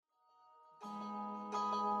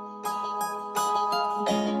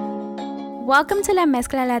Welcome to La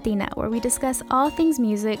Mezcla Latina, where we discuss all things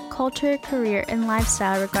music, culture, career, and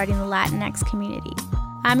lifestyle regarding the Latinx community.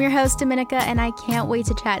 I'm your host, Dominica, and I can't wait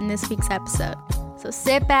to chat in this week's episode. So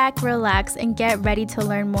sit back, relax, and get ready to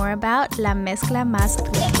learn more about La Mezcla Más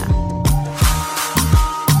Rica.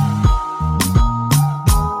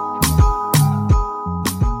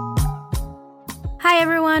 Hi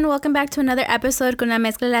everyone, welcome back to another episode con La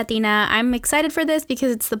Mezcla Latina. I'm excited for this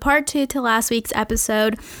because it's the part 2 to last week's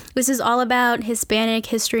episode. This is all about Hispanic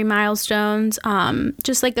history milestones,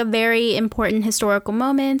 just like a very important historical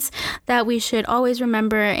moments that we should always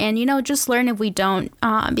remember and, just learn if we don't,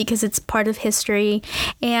 because it's part of history.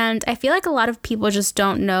 And I feel like a lot of people just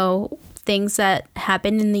don't know things that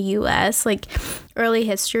happened in the U.S., like early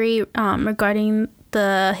history regarding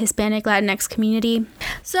the Hispanic Latinx community.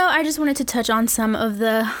 So I just wanted to touch on some of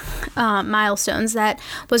the milestones that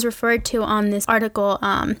was referred to on this article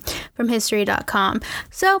from history.com.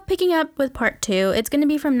 So picking up with part 2, it's going to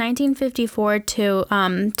be from 1954 to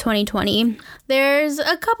 2020. There's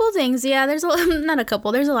a couple things. Yeah, there's a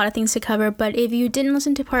lot of things to cover, but if you didn't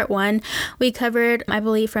listen to part 1, we covered, I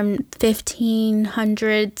believe, from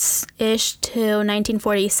 1500s-ish to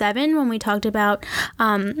 1947 when we talked about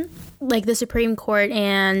like the Supreme Court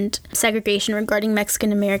and segregation regarding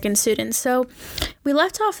Mexican American students. So we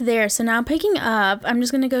left off there. So now picking up, I'm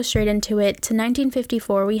just going to go straight into it. To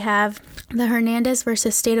 1954, we have the Hernandez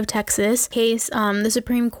versus State of Texas case. The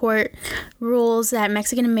Supreme Court rules that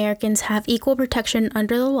Mexican Americans have equal protection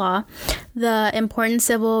under the law. The important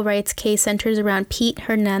civil rights case centers around Pete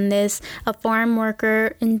Hernandez, a farm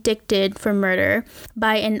worker indicted for murder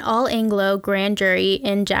by an all-Anglo grand jury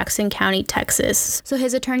in Jackson County, Texas. So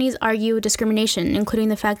his attorneys argue discrimination, including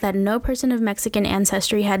the fact that no person of Mexican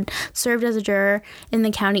ancestry had served as a juror in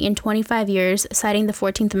the county in 25 years, citing the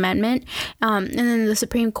 14th Amendment. And then the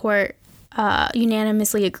Supreme Court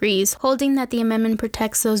unanimously agrees, holding that the amendment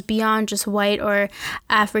protects those beyond just white or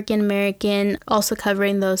African American, also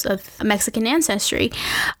covering those of Mexican ancestry.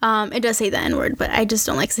 It does say the N-word, but I just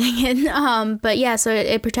don't like saying it. But yeah, so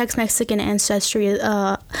it protects Mexican ancestry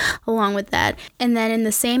along with that. And then in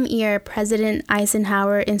the same year, President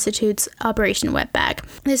Eisenhower institutes Operation Wetback.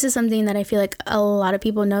 This is something that I feel like a lot of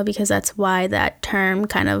people know because that's why that term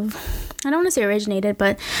kind of, I don't want to say originated,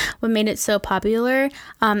 but what made it so popular,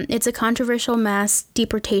 it's a controversial mass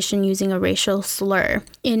deportation using a racial slur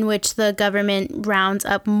in which the government rounds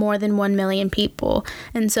up more than 1 million people.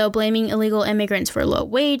 And so blaming illegal immigrants for low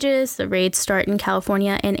wages, the raids start in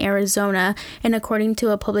California and Arizona. And according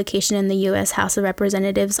to a publication in the U.S. House of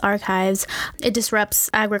Representatives archives, it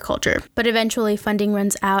disrupts agriculture. But eventually funding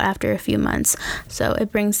runs out after a few months. So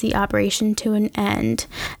it brings the operation to an end.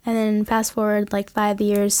 And then fast forward like 5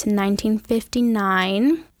 years to 1959.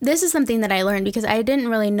 This is something that I learned because I didn't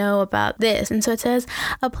really know about this. And so it says,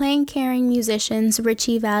 a plane carrying musicians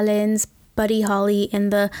Richie Valens, Buddy Holly,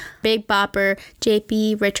 and the Big Bopper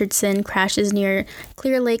J.P. Richardson crashes near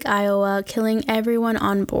Clear Lake, Iowa, killing everyone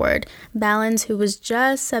on board. Valens, who was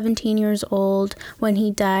just 17 years old when he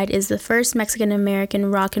died, is the first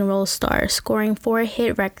Mexican-American rock and roll star, scoring 4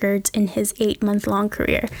 hit records in his 8-month-long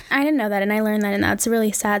career. I didn't know that, and I learned that, and that's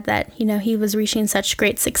really sad that, he was reaching such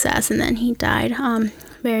great success, and then he died.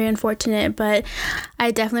 Very unfortunate, but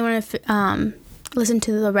I definitely want to listen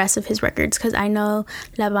to the rest of his records because I know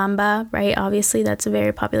La Bamba, right? Obviously, that's a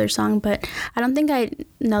very popular song, but I don't think I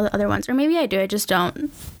know the other ones, or maybe I do.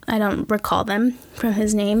 I don't recall them from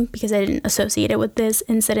his name because I didn't associate it with this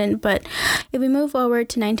incident. But if we move forward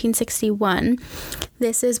to 1961,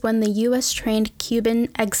 this is when the U.S.-trained Cuban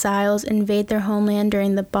exiles invade their homeland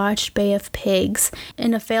during the botched Bay of Pigs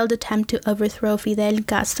in a failed attempt to overthrow Fidel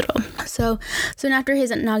Castro. So soon after his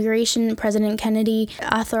inauguration, President Kennedy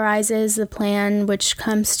authorizes the plan, which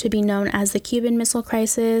comes to be known as the Cuban Missile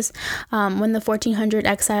Crisis, when the 1,400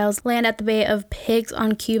 exiles land at the Bay of Pigs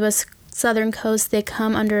on Cuba's southern coast. They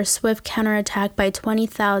come under a swift counterattack by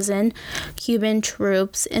 20,000 Cuban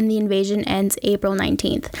troops, and the invasion ends April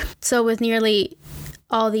 19th. So with nearly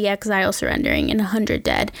all the exiles surrendering and 100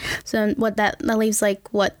 dead. So what that leaves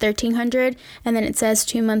 1,300? And then it says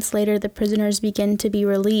 2 months later, the prisoners begin to be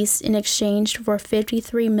released in exchange for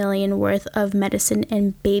 $53 million worth of medicine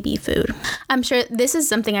and baby food. I'm sure this is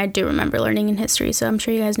something I do remember learning in history, so I'm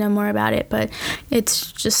sure you guys know more about it, but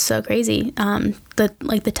it's just so crazy, the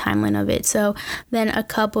timeline of it. So then a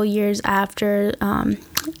couple years after,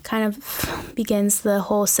 kind of begins the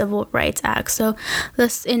whole Civil Rights Act. So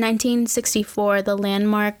this in 1964, the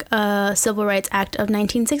landmark Civil Rights Act of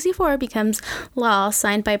 1964 becomes law,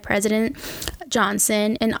 signed by President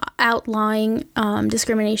Johnson in outlawing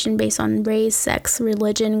discrimination based on race, sex,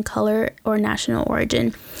 religion, color, or national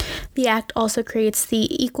origin. The act also creates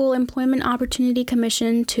the Equal Employment Opportunity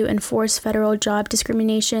Commission to enforce federal job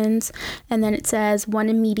discriminations. And then it says one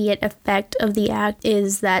immediate effect of the act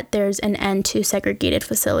is that there's an end to segregated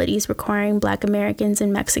facilities requiring Black Americans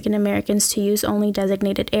and Mexican Americans to use only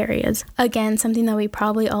designated areas. Again, something that we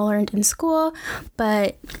probably all learned in school,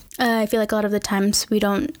 but I feel like a lot of the times we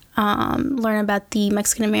don't learn about the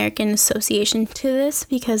Mexican American Association to this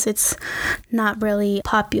because it's not really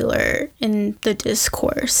popular in the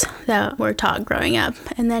discourse that we're taught growing up.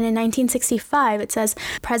 And then in 1965, it says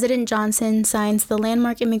President Johnson signs the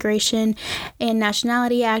landmark Immigration and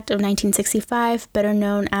Nationality Act of 1965, better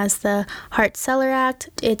known as the Hart-Celler Act.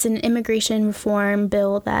 It's an immigration reform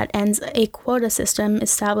bill that ends a quota system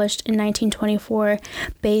established in 1924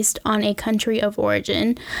 based on a country of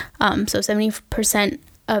origin. So 70%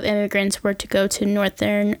 of immigrants were to go to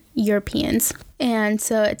Northern Europeans. And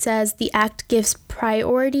so it says the act gives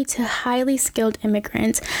priority to highly skilled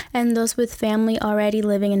immigrants and those with family already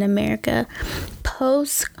living in America.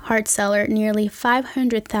 Post Hart-Celler, nearly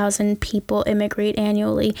 500,000 people immigrate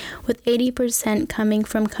annually, with 80% coming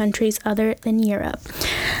from countries other than Europe.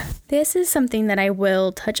 This is something that I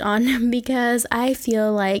will touch on because I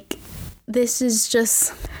feel like this is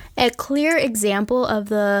just a clear example of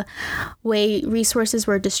the way resources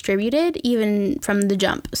were distributed, even from the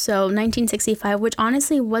jump. So 1965, which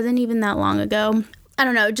honestly wasn't even that long ago. I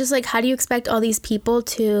don't know, just like, how do you expect all these people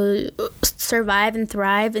to survive and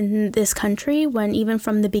thrive in this country when even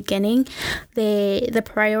from the beginning, the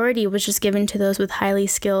priority was just given to those with highly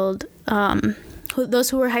skilled, those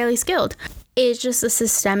who were highly skilled. It's just a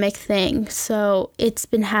systemic thing. So it's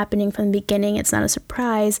been happening from the beginning. It's not a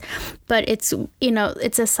surprise, but it's,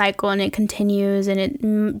 it's a cycle and it continues. And it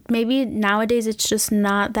maybe nowadays it's just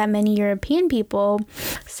not that many European people.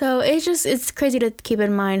 So it's crazy to keep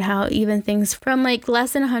in mind how even things from like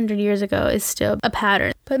less than 100 years ago is still a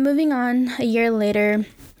pattern. But moving on, a year later,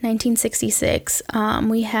 1966,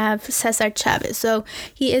 we have Cesar Chavez. So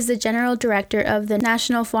he is the general director of the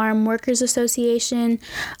National Farm Workers Association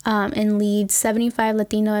and leads 75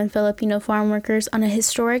 Latino and Filipino farm workers on a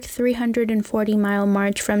historic 340-mile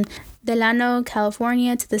march from Delano,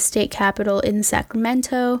 California to the state capitol in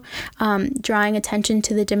Sacramento, drawing attention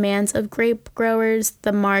to the demands of grape growers.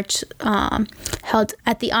 The march held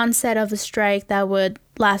at the onset of a strike that would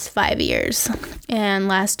last 5 years and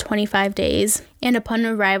last 25 days. And upon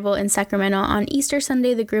arrival in Sacramento on Easter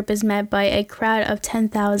Sunday, the group is met by a crowd of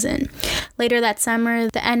 10,000. Later that summer,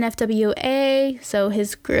 the NFWA, so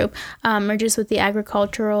his group, merges with the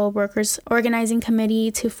Agricultural Workers Organizing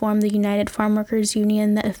Committee to form the United Farm Workers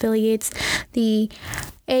Union that affiliates the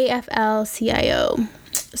AFL-CIO.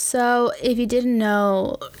 So if you didn't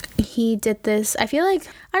know, he did this. I feel like,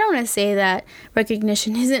 I don't want to say that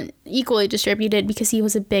recognition isn't equally distributed because he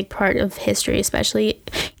was a big part of history, especially,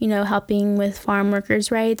 helping with farm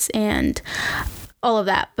workers' rights and all of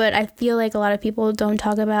that. But I feel like a lot of people don't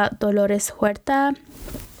talk about Dolores Huerta,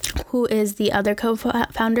 who is the other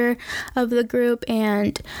co-founder of the group,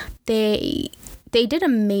 and they did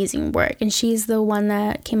amazing work, and she's the one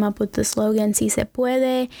that came up with the slogan "Si se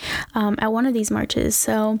puede" at one of these marches.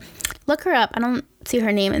 So look her up. I don't see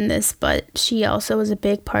her name in this, but she also was a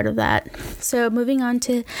big part of that. So moving on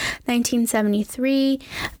to 1973,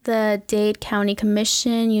 the Dade County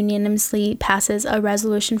Commission unanimously passes a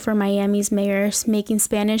resolution for Miami's mayor, making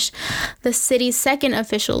Spanish the city's second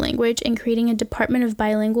official language and creating a Department of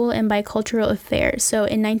Bilingual and Bicultural Affairs. So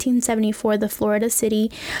in 1974, the Florida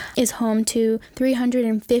city is home to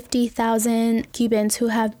 350,000 Cubans who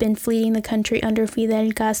have been fleeing the country under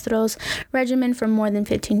Fidel Castro's regime for more than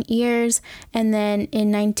 15 years. And then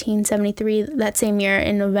in 1973, that same year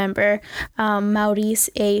in November, Maurice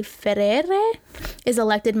A. Ferrer is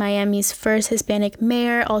elected Miami's first Hispanic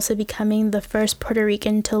mayor, also becoming the first Puerto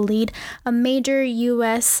Rican to lead a major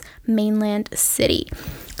U.S. mainland city.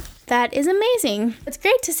 That is amazing. It's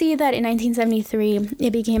great to see that in 1973,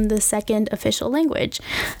 it became the second official language,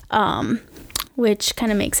 which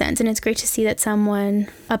kind of makes sense. And it's great to see that someone,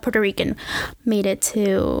 a Puerto Rican, made it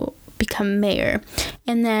to become mayor.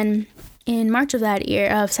 And then in March of that year,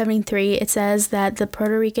 of 73, it says that the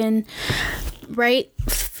Puerto Rican right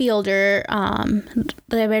fielder,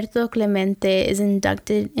 Roberto Clemente, is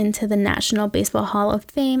inducted into the National Baseball Hall of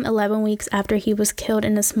Fame 11 weeks after he was killed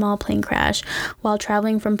in a small plane crash while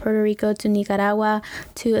traveling from Puerto Rico to Nicaragua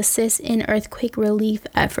to assist in earthquake relief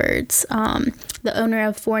efforts. The owner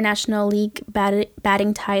of 4 National League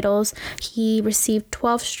batting titles, he received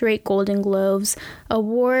 12 straight Golden Gloves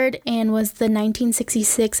award and was the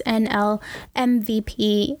 1966 NL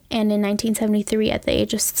MVP. And in 1973, at the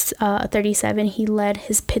age of 37, he led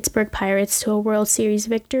his Pittsburgh Pirates to a World Series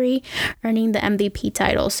victory, earning the MVP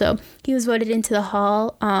title. So he was voted into the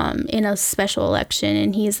Hall in a special election,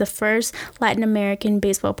 and he is the first Latin American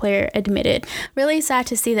baseball player admitted. Really sad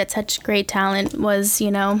to see that such great talent was,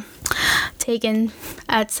 taken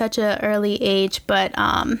at such an early age, but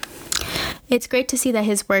it's great to see that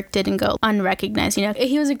his work didn't go unrecognized.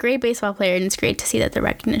 He was a great baseball player, and it's great to see that the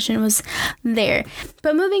recognition was there.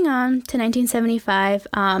 But moving on to 1975,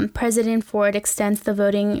 President Ford extends the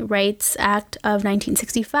Voting Rights Act of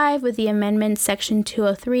 1965 with the amendment Section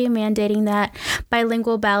 203 mandating that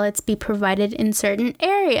bilingual ballots be provided in certain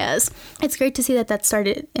areas. It's great to see that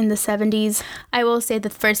started in the 70s. I will say the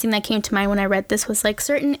first thing that came to mind when I read this was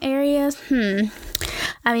certain areas.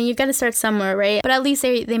 I mean, you got to start somewhere, right? But at least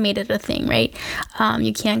they made it a thing, right?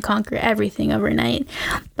 You can't conquer everything overnight.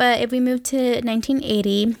 But if we move to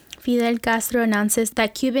 1980, Fidel Castro announces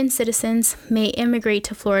that Cuban citizens may immigrate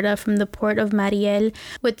to Florida from the port of Mariel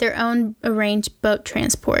with their own arranged boat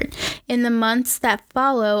transport. In the months that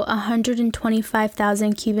follow,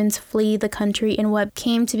 125,000 Cubans flee the country in what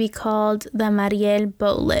came to be called the Mariel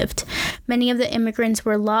boat lift. Many of the immigrants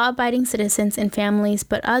were law-abiding citizens and families,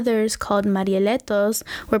 but others, called Marieletos,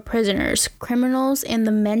 were prisoners, criminals, and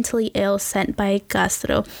the mentally ill sent by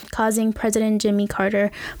Castro, causing President Jimmy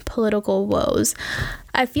Carter political woes.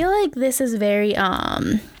 I feel like this is very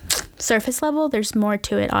surface level. There's more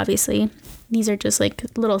to it, obviously. These are just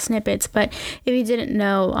little snippets, but if you didn't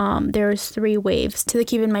know, there was 3 waves to the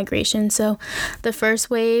Cuban migration. So the first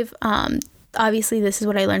wave, obviously this is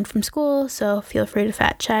what I learned from school, so feel free to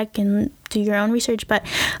fact check and do your own research. But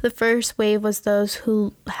the first wave was those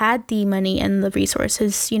who had the money and the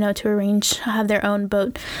resources, to have their own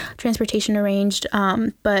boat transportation arranged.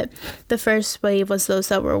 But the first wave was those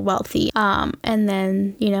that were wealthy. And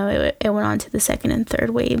then, it went on to the second and third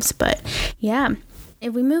waves. But yeah.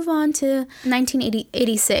 If we move on to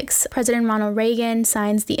 1986, President Ronald Reagan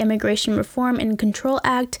signs the Immigration Reform and Control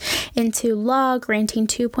Act into law, granting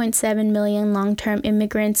 2.7 million long-term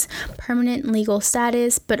immigrants permanent legal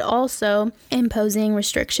status, but also imposing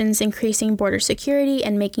restrictions, increasing border security,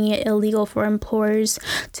 and making it illegal for employers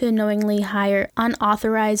to knowingly hire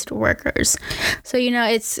unauthorized workers. So,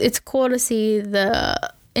 it's cool to see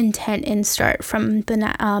the intent and start from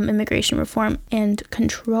the Immigration Reform and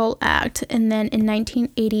Control Act. And then in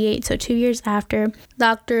 1988, so 2 years after,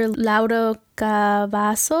 Dr. Lauro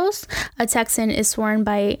Cavazos, a Texan, is sworn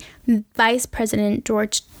by Vice President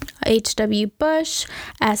George H.W. Bush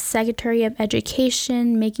as Secretary of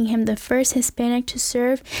Education, making him the first Hispanic to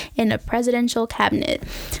serve in a presidential cabinet.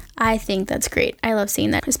 I think that's great. I love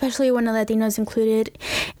seeing that, especially when a Latino is included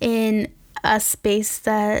in a space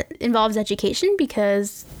that involves education,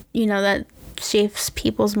 because that shapes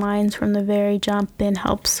people's minds from the very jump and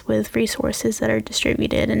helps with resources that are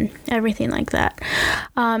distributed and everything like that.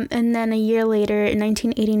 And then a year later, in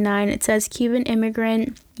 1989, it says Cuban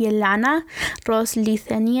immigrant Yelena Ros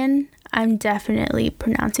Lithuanian. I'm definitely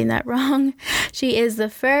pronouncing that wrong. She is the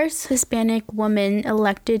first Hispanic woman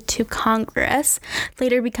elected to Congress,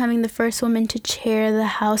 later becoming the first woman to chair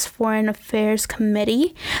the House Foreign Affairs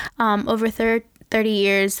Committee. Over 30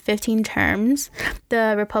 years, 15 terms.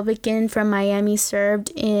 The Republican from Miami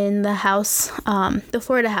served in the House, the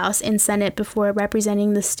Florida House and Senate before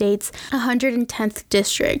representing the state's 110th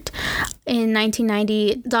district. In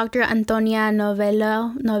 1990, Dr. Antonia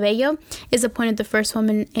Novello is appointed the first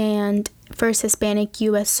woman and first Hispanic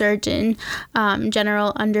U.S. Surgeon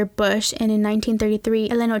General under Bush. And in 1933,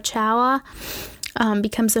 Elena Ochoa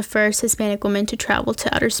becomes the first Hispanic woman to travel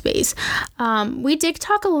to outer space. We did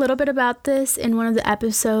talk a little bit about this in one of the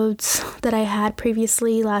episodes that I had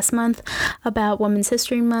previously last month about Women's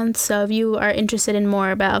History Month. So if you are interested in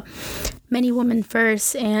more about many women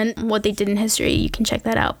first and what they did in history, you can check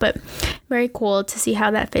that out. But very cool to see how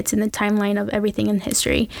that fits in the timeline of everything in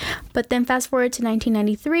history. But then fast forward to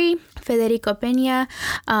 1993, Federico Peña,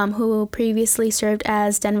 who previously served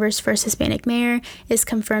as Denver's first Hispanic mayor, is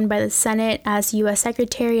confirmed by the Senate as U.S.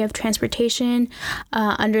 Secretary of Transportation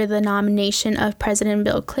under the nomination of President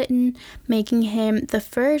Bill Clinton, making him the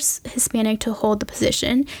first Hispanic to hold the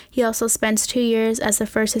position. He also spends 2 years as the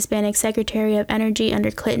first Hispanic Secretary of Energy under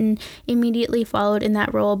Clinton, immediately followed in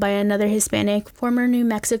that role by another Hispanic, former New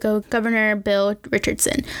Mexico Governor Bill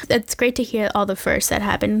Richardson. It's great to hear all the firsts that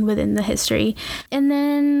happened within the history. And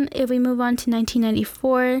then if we move on to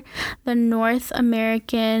 1994, the North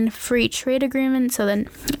American Free Trade Agreement. So then,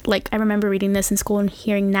 like, I remember reading this in school and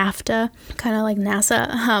hearing NAFTA, kind of like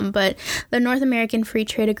NASA, but the North American Free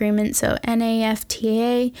Trade Agreement, so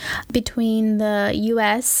NAFTA, between the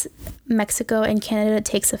U.S., Mexico, and Canada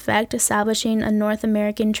takes effect, establishing a North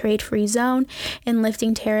American trade-free zone and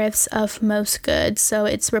lifting tariffs of most goods. So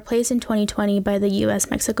it's replaced in 2020 by the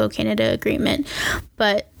U.S.-Mexico-Canada agreement,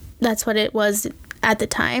 but that's what it was at the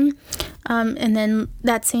time. And then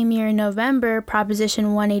that same year in November,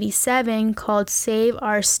 Proposition 187, called Save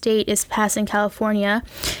Our State, is passed in California,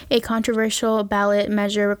 a controversial ballot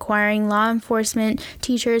measure requiring law enforcement,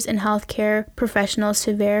 teachers, and healthcare professionals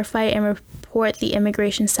to verify and report the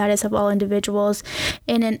immigration status of all individuals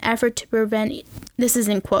in an effort to prevent, this is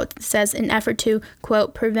in quote, it says, an effort to,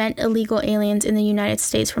 quote, prevent illegal aliens in the United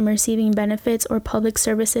States from receiving benefits or public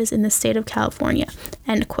services in the state of California,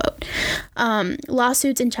 end quote.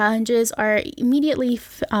 Lawsuits and challenges are immediately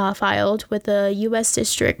filed, with the U.S.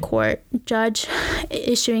 District Court judge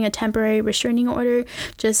issuing a temporary restraining order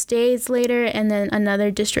just days later, and then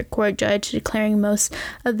another district court judge declaring most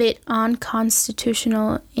of it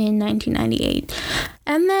unconstitutional in 1998.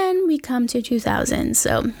 And then we come to 2000.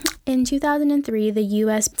 So in 2003, the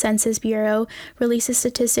U.S. Census Bureau releases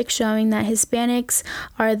statistics showing that Hispanics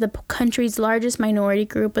are the country's largest minority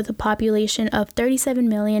group with a population of 37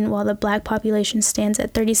 million, while the Black population stands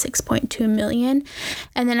at 36.2 million.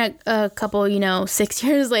 And then a couple, 6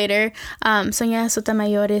 years later, Sonia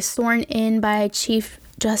Sotomayor is sworn in by Chief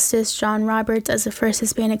Justice John Roberts as the first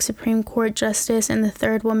Hispanic Supreme Court justice and the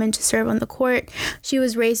third woman to serve on the court. She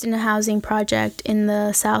was raised in a housing project in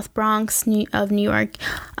the South Bronx of New York,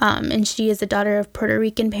 and she is the daughter of Puerto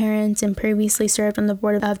Rican parents and previously served on the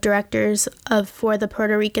board of directors for the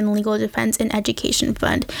Puerto Rican Legal Defense and Education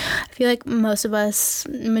Fund. I feel like most of us,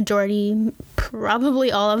 majority,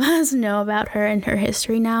 probably all of us, know about her and her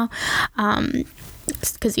history now,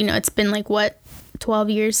 because it's been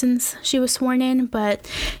 12 years since she was sworn in. But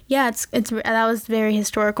yeah, it's that was a very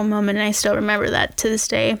historical moment, and I still remember that to this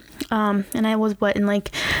day. And I was in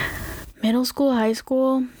middle school, high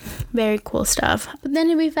school. Very cool stuff. But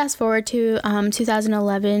then if we fast forward to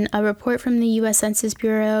 2011, a report from the U.S. Census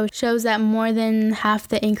Bureau shows that more than half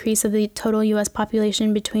the increase of the total U.S.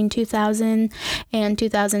 population between 2000 and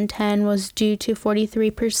 2010 was due to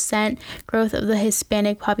 43% growth of the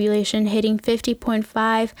Hispanic population, hitting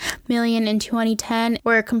 50.5 million in 2010,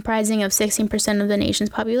 or comprising of 16% of the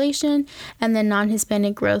nation's population, and then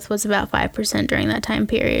non-Hispanic growth was about 5% during that time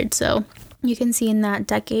period. So you can see in that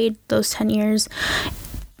decade, those 10 years,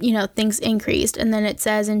 things increased. And then it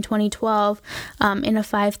says in 2012, in a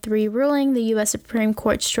 5-3 ruling, the U.S. Supreme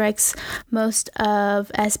Court strikes most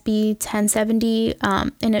of SB 1070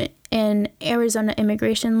 in Arizona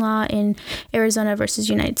immigration law in Arizona versus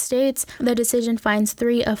United States. The decision finds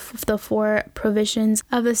 3 of the 4 provisions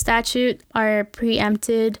of the statute are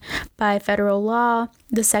preempted by federal law,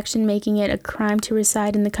 the section making it a crime to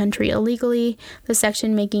reside in the country illegally, the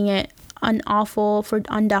section making it unlawful for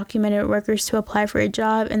undocumented workers to apply for a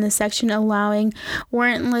job, and the section allowing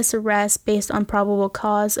warrantless arrest based on probable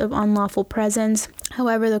cause of unlawful presence.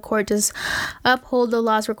 However, the court does uphold the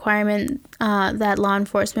law's requirement that law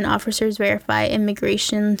enforcement officers verify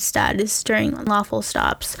immigration status during unlawful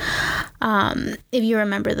stops. If you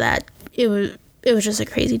remember that, it was just a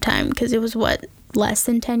crazy time, because it was less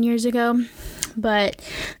than 10 years ago. But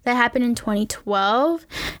that happened in 2012,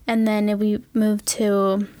 and then if we move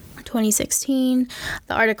to 2016,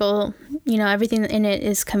 the article, everything in it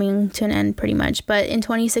is coming to an end pretty much. But in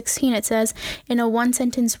 2016, it says, in a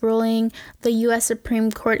one-sentence ruling, the U.S.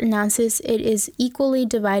 Supreme Court announces it is equally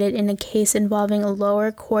divided in a case involving a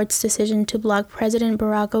lower court's decision to block President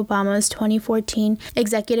Barack Obama's 2014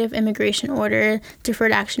 executive immigration order,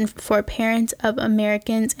 deferred action for parents of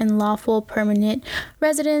Americans and lawful permanent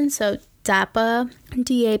residents, so DAPA,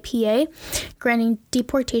 DAPA, granting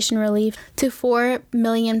deportation relief to 4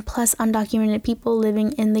 million plus undocumented people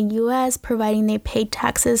living in the U.S., providing they pay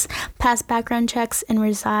taxes, pass background checks, and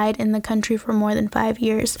reside in the country for more than 5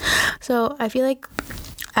 years. So I feel like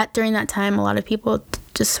during that time, a lot of people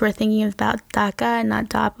just were thinking about DACA and not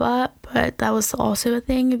DAPA, but that was also a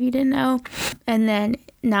thing if you didn't know. And then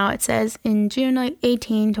now it says in June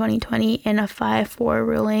 18, 2020, in a 5-4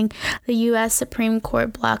 ruling, the U.S. Supreme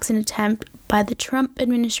Court blocks an attempt by the Trump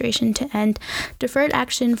administration to end Deferred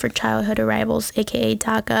Action for Childhood Arrivals, aka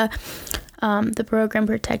DACA, the program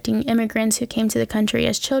protecting immigrants who came to the country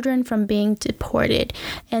as children from being deported.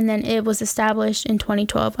 And then it was established in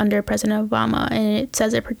 2012 under President Obama, and it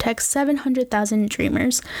says it protects 700,000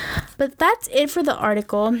 dreamers. But that's it for the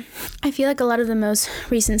article. I feel like a lot of the most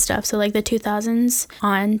recent stuff, so like the 2000s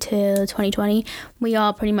on to 2020, we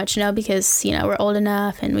all pretty much know because, you know, we're old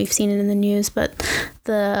enough and we've seen it in the news, but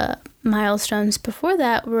the milestones before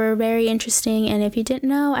that were very interesting, and if you didn't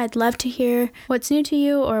know, I'd love to hear what's new to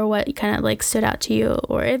you or what kind of like stood out to you,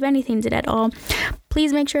 or if anything did at all.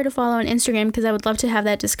 Please make sure to follow on Instagram because I would love to have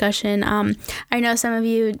that discussion. I know some of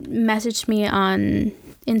you messaged me on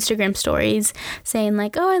Instagram stories saying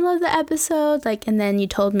like, oh, I love the episode, like, and then you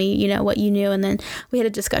told me, you know, what you knew, and then we had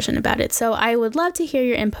a discussion about it. So I would love to hear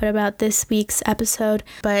your input about this week's episode,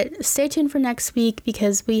 but stay tuned for next week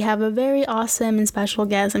because we have a very awesome and special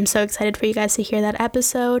guest. I'm so excited for you guys to hear that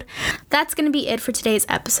episode. That's going to be it for today's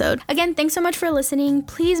episode. Again, thanks so much for listening.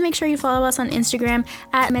 Please make sure you follow us on Instagram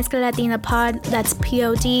at Mezcla Latina Pod, that's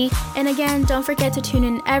POD. And again, don't forget to tune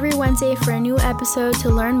in every Wednesday for a new episode to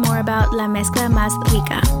learn more about La Mezcla Más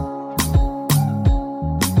Rica.